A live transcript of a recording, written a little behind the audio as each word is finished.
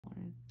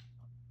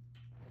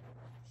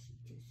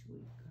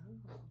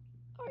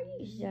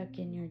you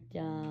sucking your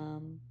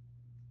thumb?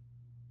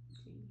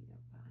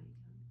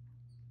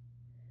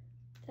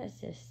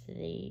 That's a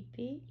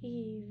sleepy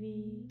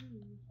Evie.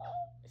 Oh,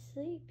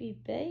 sleepy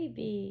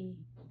baby.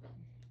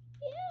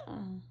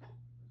 Yeah.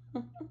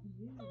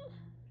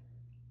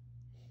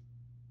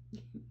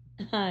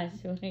 Ah,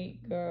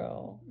 sweet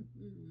girl.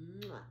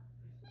 Yeah.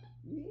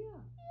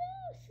 Oh,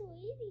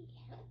 sweetie.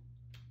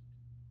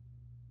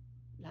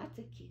 Lots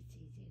of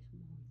kisses this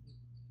morning.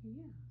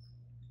 Yeah.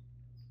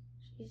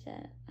 She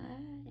said, I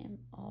am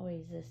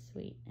always this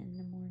sweet in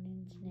the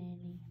mornings,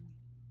 Nanny.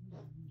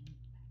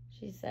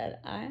 She said,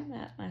 I'm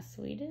at my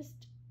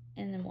sweetest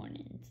in the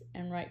mornings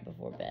and right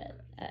before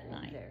bed at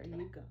night. There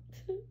you go.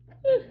 There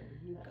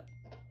you go.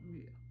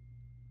 Yeah.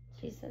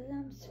 She says,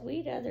 I'm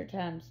sweet other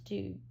times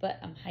too, but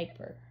I'm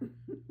hyper.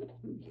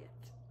 Yes.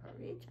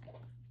 Hurry,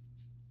 hyper.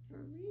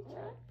 Hurry,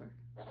 hyper.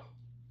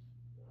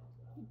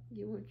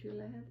 You want your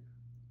ladder?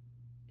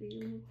 Do you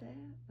want that?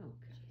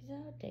 Okay. She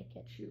said, I'll take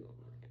it. Sure.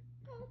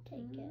 I'll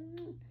take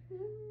it.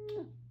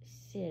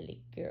 Silly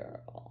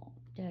girl.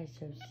 That's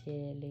so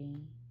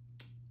silly.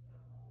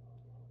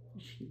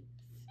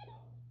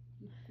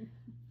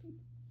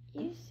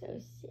 You're so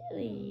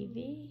silly,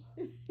 Evie.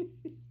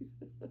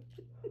 You're so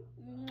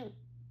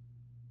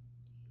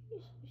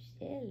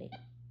silly.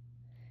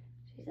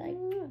 She's like,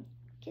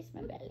 kiss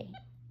my belly.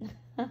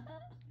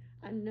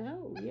 I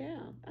know, yeah.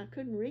 I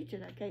couldn't reach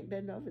it. I can't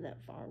bend over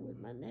that far with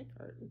my neck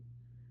hurting.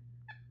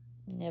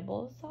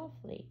 Nibble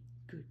softly.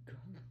 Good girl.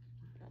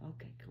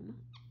 Okay, come on.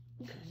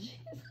 She's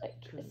like,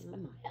 kiss my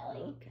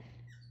belly. Okay.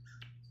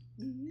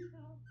 Yeah.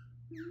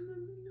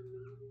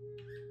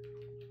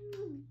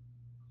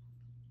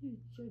 You're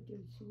such a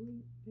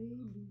sweet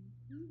baby.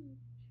 Such a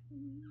sweet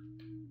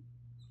baby.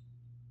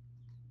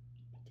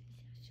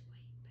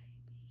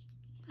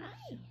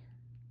 Hi.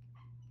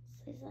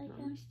 She's like,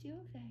 Mama's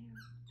still there.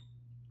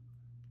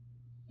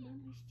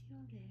 Mama's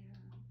still there.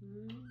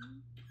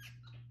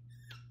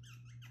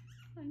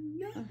 I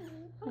know.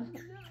 I know.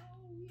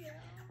 Yeah.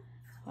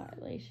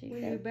 Hardly. She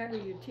When you bury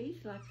your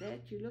teeth like that,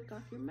 you look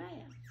like you're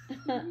mad.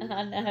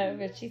 I know,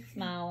 but she's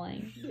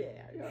smiling.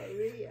 Yeah,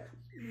 hurry up.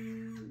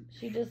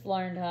 She just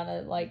learned how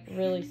to, like,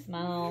 really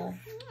smile. I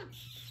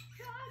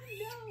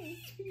know.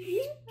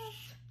 Yeah.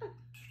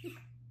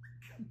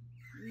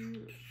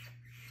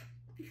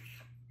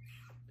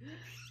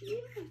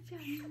 Yes, I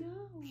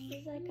know.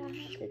 She's like, I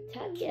have to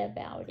tell you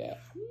about it.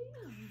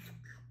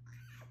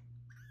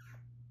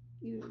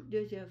 Yeah.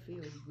 Does it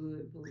feel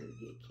good when we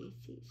get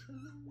kisses?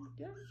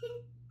 Does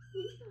it?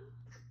 Yeah.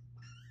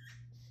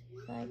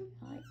 She's like, I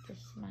like to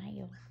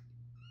smile.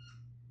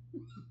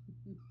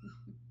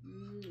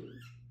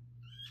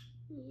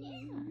 Yeah.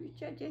 You're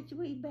such a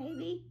sweet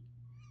baby.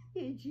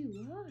 Yes,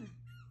 you are.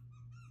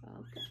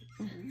 Okay.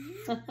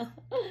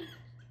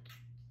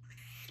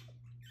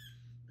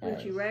 When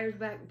she rears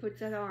back and puts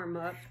that arm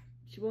up,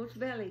 she wants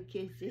belly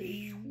kisses.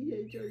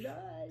 Yes, or not.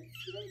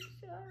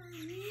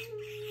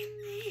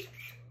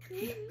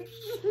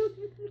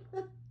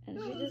 And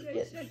she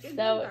just gets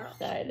so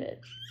excited.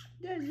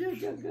 That's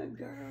such a good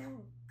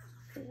girl.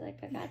 She's like,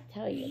 I gotta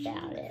tell you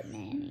about it,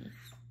 Nanny.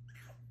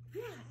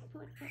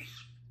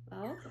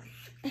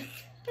 Okay.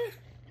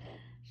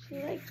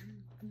 She's like,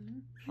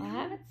 well, I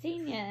haven't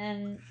seen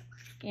you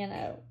in,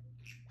 a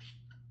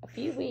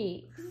few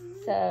weeks,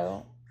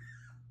 so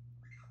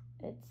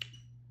it's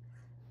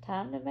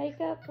time to make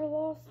up for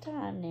lost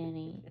time,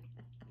 Nanny.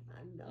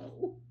 I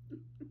know.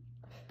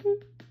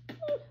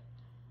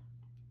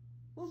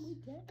 What was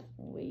that?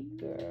 Sweet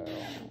girl.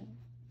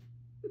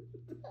 A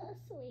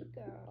sweet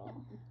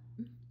girl.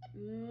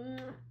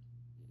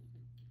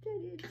 That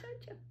is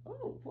such a...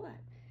 Oh, what?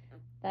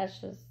 That's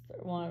just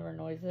one of her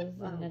noises,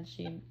 and then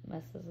she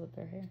messes with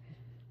her hair.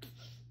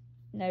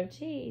 No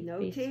teeth. No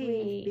be teeth.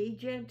 Sweet. Be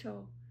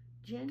gentle.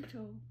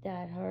 Gentle.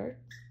 That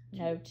hurts.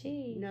 No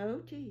teeth. No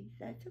teeth.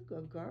 That's a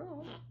good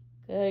girl.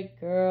 Good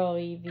girl,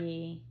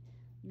 Evie.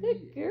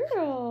 Good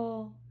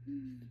girl.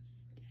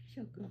 That's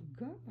a good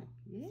girl.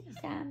 Yes.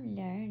 I'm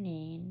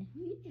learning.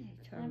 Yes,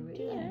 I'm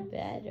doing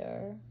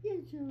better.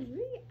 Yes,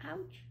 hurry.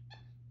 Ouch.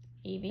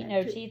 Evie,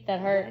 no teeth.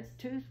 That hurts. That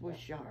tooth was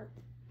sharp.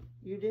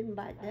 You didn't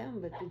bite down,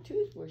 but the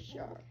tooth was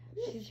sharp.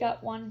 She's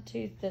got one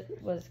tooth that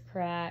was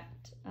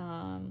cracked.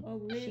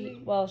 Oh,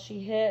 really?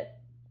 She hit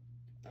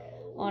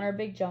on her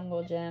big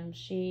jungle gym.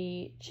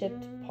 She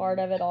chipped part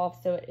of it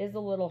off, so it is a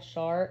little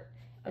sharp.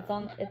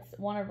 It's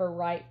one of her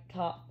right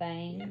top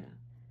fangs.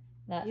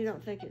 Yeah. You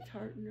don't think it's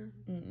hurting her?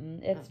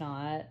 It's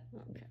not.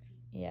 Okay.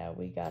 Yeah,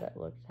 we got it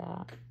looked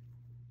at.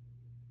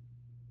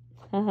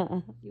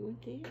 You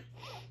want this?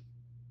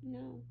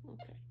 No?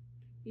 Okay.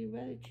 You'd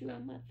rather chew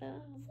on my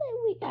thumb? So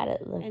we got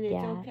it looked at. And it's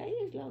okay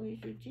as long as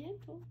you're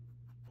gentle.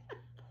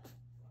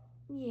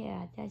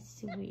 Yeah, that's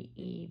sweet,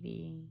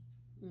 Evie.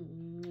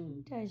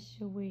 That's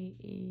sweet,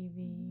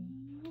 Evie.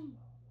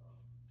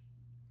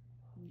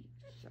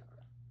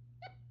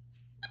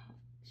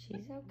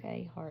 She's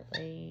okay,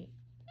 Hartley.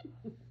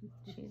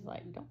 She's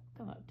like, don't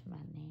come up to my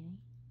nanny.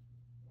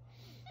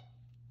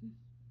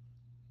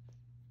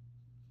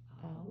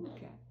 Oh,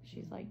 okay.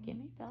 She's like, give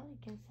me belly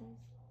kisses.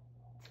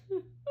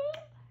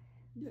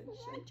 You're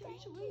such a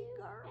sweet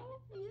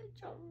girl.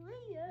 Yes,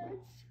 Maria.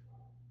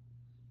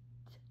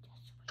 Such a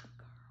sweet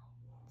girl.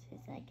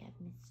 She's like, I've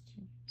missed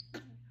you.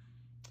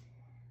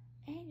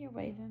 And you're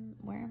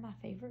wearing my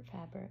favorite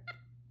fabric.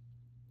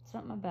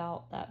 Something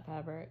about that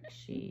fabric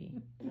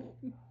she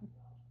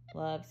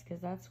loves,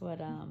 because that's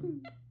what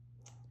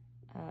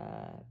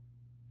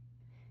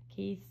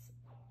Keith's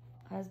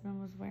husband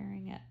was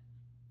wearing at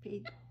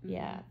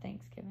yeah,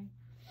 Thanksgiving.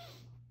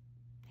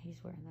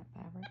 He's wearing that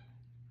fabric.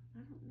 I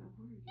don't know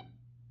where you.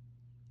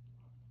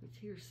 It's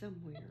here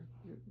somewhere,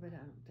 but I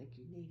don't think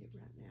you need it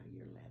right now.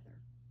 Your leather.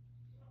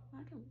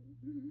 I don't.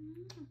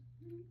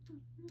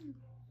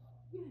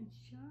 Yes,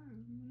 sure.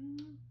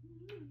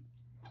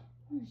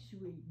 You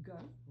sweet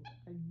girl.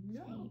 I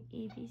know. See,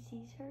 Evie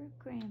sees her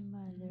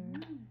grandmother.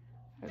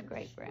 Her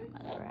great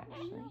grandmother,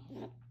 actually.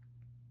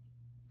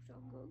 So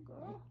good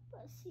girl.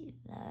 But she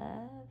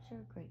loves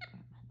her great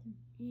grandmother.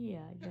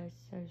 Yeah, you're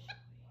so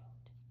sweet.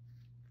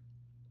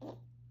 Oh,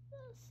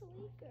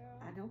 sweet girl.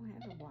 I don't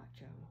have a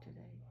watch on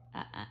today.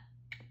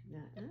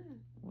 Nuh-uh.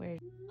 Where's?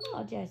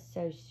 Oh, just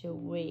so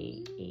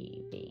sweet,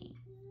 Evie.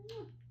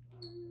 Oh,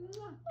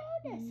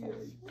 that's so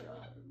sweet. Oh,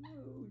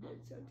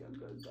 that's such a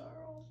good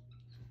girl.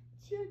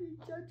 Jenny's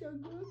such a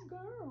good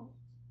girl.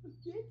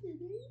 Yes,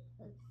 it is.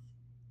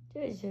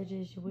 You're such a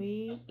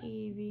sweet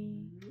Evie.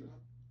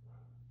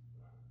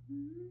 She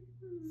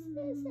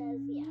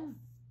says yes.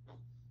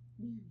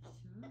 Yes,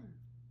 sir.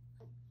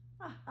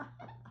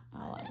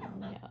 Oh, I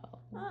know.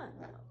 I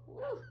know.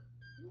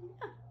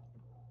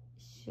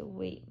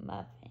 Sweet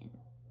muffin.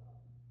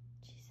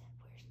 She said,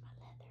 where's my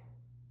leather?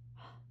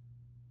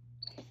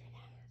 Where's it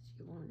at? Yes,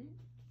 you want it?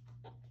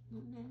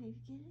 Want Nanny to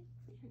get it?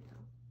 There you go.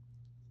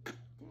 There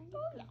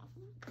you go.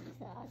 Yeah.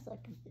 So I was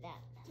looking for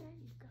that. There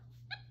you go.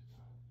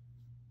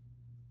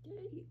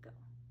 There you go.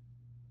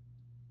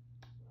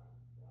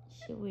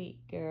 Sweet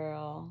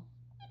girl.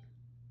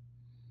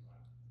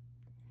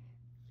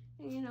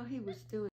 And you know, he was doing